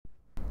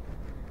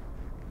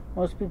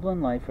Most people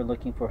in life are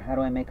looking for, how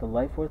do I make a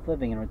life worth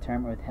living and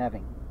retirement worth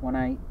having? When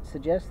I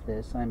suggest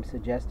this, I'm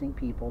suggesting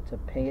people to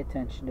pay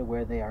attention to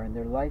where they are in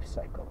their life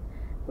cycle.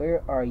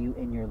 Where are you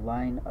in your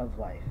line of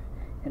life?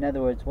 In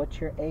other words, what's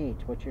your age?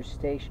 What's your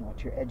station?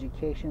 What's your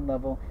education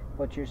level?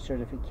 What's your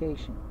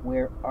certification?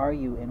 Where are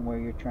you in where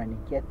you're trying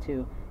to get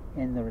to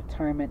in the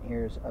retirement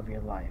years of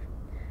your life?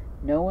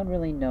 No one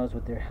really knows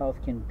what their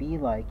health can be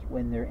like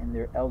when they're in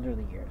their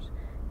elderly years.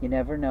 You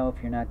never know,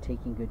 if you're not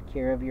taking good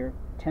care of your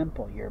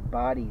temple, your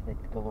body that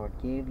the Lord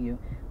gave you,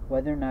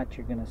 whether or not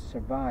you're going to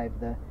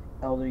survive the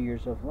elder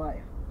years of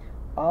life.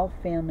 All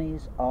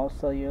families, all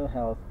cellular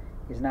health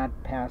is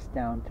not passed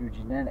down through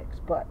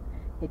genetics, but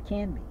it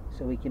can be.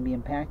 So we can be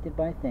impacted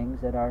by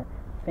things that our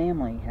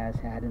family has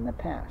had in the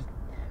past.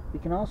 We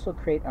can also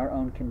create our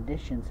own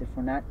conditions if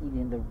we're not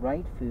eating the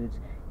right foods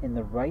in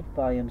the right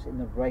volumes in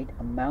the right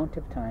amount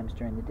of times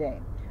during the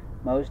day.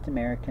 Most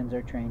Americans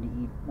are trained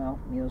to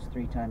eat meals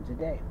 3 times a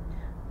day.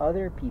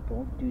 Other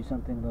people do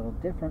something a little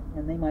different,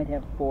 and they might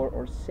have 4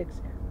 or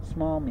 6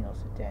 small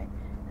meals a day.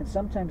 And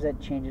sometimes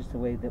that changes the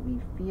way that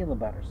we feel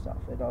about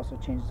ourselves. It also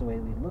changes the way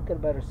we look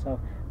about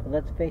ourselves. But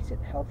let's face it,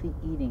 healthy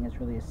eating is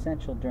really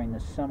essential during the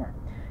summer,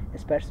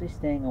 especially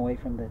staying away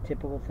from the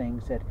typical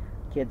things that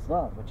kids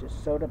love, which is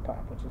soda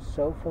pop, which is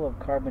so full of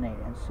carbonate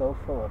and so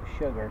full of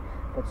sugar,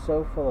 but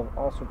so full of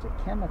all sorts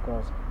of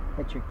chemicals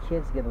that your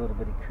kids get a little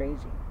bit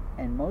crazy.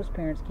 And most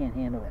parents can't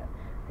handle that.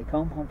 They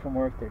come home from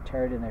work, they're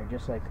tired, and they're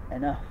just like,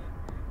 enough,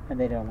 and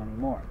they don't want any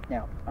more.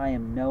 Now, I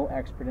am no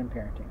expert in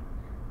parenting.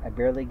 I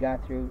barely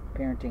got through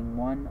parenting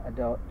one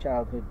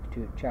child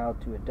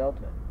to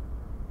adulthood.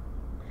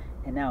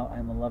 And now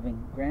I'm a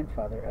loving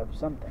grandfather of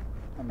something.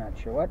 I'm not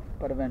sure what,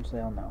 but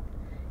eventually I'll know.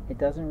 It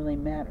doesn't really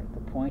matter.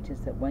 The point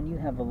is that when you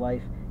have a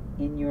life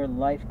in your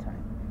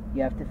lifetime,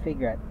 you have to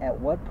figure out, at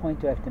what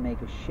point do I have to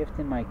make a shift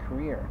in my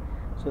career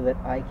so that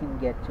I can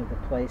get to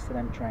the place that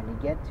I'm trying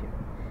to get to.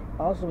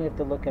 Also, we have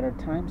to look at our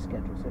time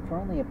schedules. If we're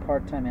only a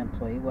part-time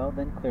employee, well,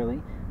 then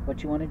clearly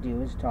what you want to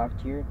do is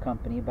talk to your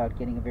company about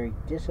getting a very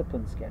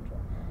disciplined schedule.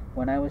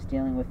 When I was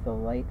dealing with the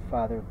late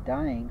father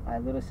dying, I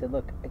literally said,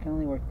 look, I can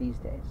only work these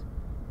days,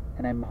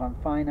 and I'm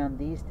fine on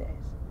these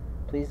days.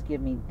 Please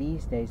give me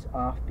these days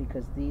off,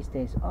 because these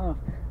days off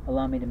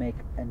allow me to make,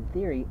 in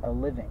theory, a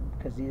living,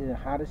 because these are the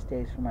hottest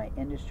days for my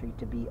industry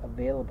to be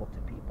available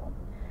to people.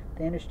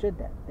 They understood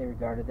that. They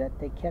regarded that.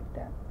 They kept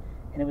that.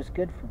 And it was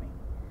good for me.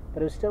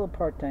 But it was still a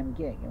part-time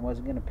gig. It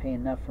wasn't going to pay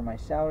enough for my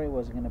salary. It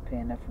wasn't going to pay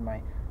enough for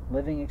my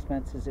living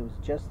expenses. It was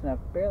just enough,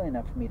 barely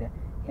enough for me to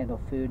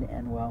handle food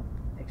and, well,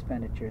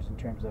 expenditures in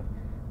terms of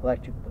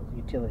electric bills,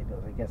 utility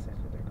bills. I guess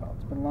that's what they're called.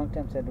 It's been a long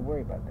time since I had to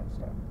worry about that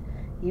stuff.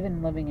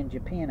 Even living in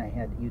Japan, I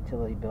had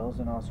utility bills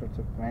and all sorts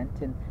of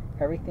rent and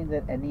everything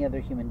that any other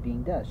human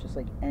being does, just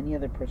like any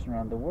other person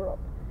around the world.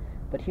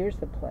 But here's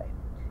the play.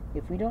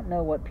 If we don't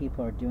know what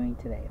people are doing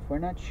today, if we're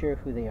not sure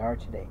who they are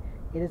today,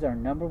 it is our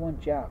number one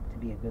job to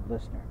be a good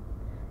listener.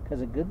 Because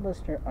a good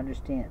listener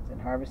understands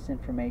and harvests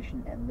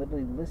information and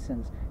literally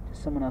listens to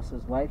someone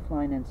else's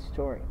lifeline and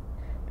story.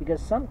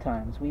 Because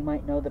sometimes we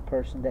might know the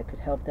person that could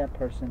help that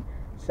person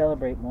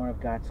celebrate more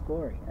of God's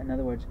glory. In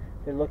other words,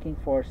 they're looking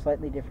for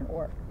slightly different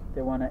work.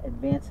 They want to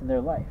advance in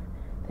their life.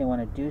 They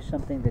want to do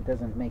something that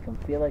doesn't make them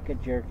feel like a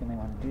jerk, and they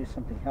want to do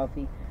something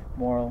healthy,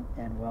 moral,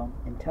 and, well,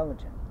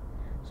 intelligent.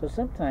 So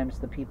sometimes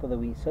the people that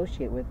we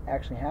associate with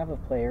actually have a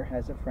player,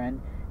 has a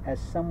friend,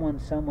 has someone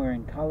somewhere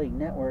in colleague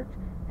network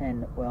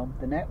and, well,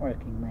 the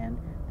networking land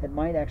that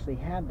might actually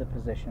have the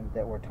position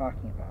that we're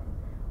talking about,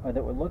 or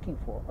that we're looking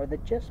for, or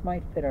that just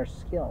might fit our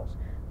skills.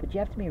 But you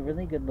have to be a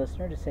really good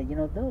listener to say,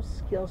 those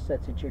skill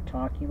sets that you're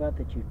talking about,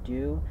 that you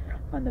do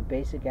on the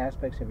basic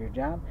aspects of your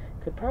job,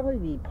 could probably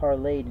be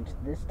parlayed into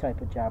this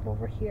type of job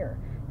over here.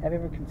 Have you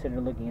ever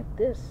considered looking at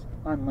this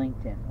on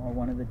LinkedIn or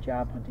one of the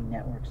job hunting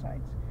network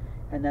sites?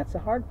 And that's the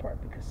hard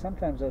part, because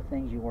sometimes those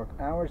things, you work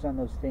hours on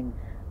those things,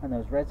 on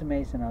those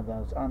resumes and on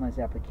those online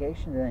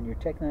applications, and then your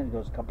technology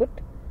goes kaput,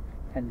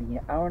 and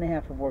the hour and a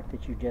half of work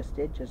that you just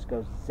did just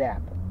goes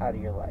zap out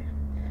of your life.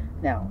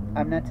 Now,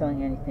 I'm not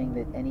telling you anything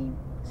that any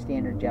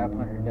standard job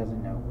hunter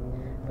doesn't know,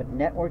 but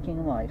networking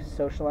in life,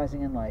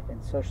 socializing in life,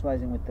 and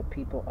socializing with the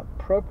people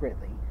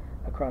appropriately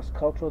across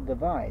cultural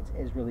divides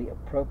is really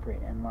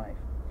appropriate in life.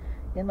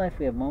 In life,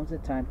 we have moments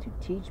of time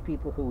to teach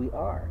people who we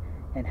are,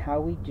 and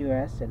how we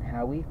dress, and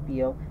how we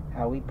feel,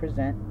 how we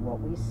present, what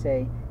we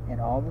say,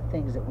 and all the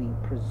things that we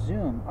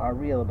presume are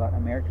real about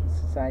American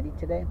society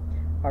today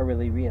are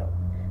really real.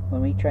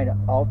 When we try to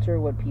alter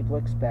what people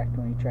expect,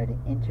 when we try to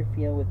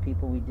interfere with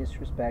people we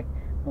disrespect,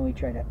 when we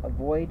try to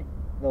avoid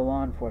the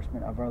law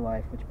enforcement of our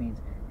life, which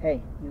means,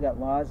 hey, you got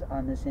laws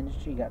on this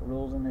industry, you got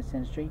rules in this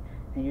industry,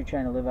 and you're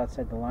trying to live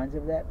outside the lines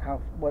of that,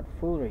 what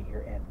foolery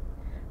you're in.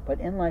 But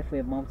in life, we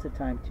have moments of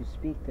time to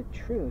speak the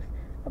truth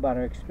about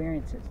our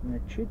experiences. And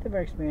the truth of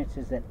our experience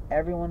is that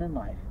everyone in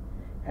life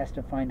has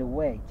to find a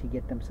way to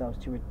get themselves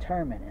to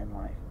retirement in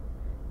life,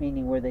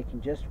 meaning where they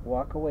can just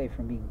walk away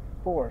from being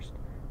forced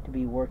to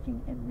be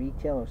working in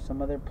retail or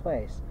some other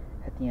place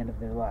at the end of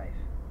their life.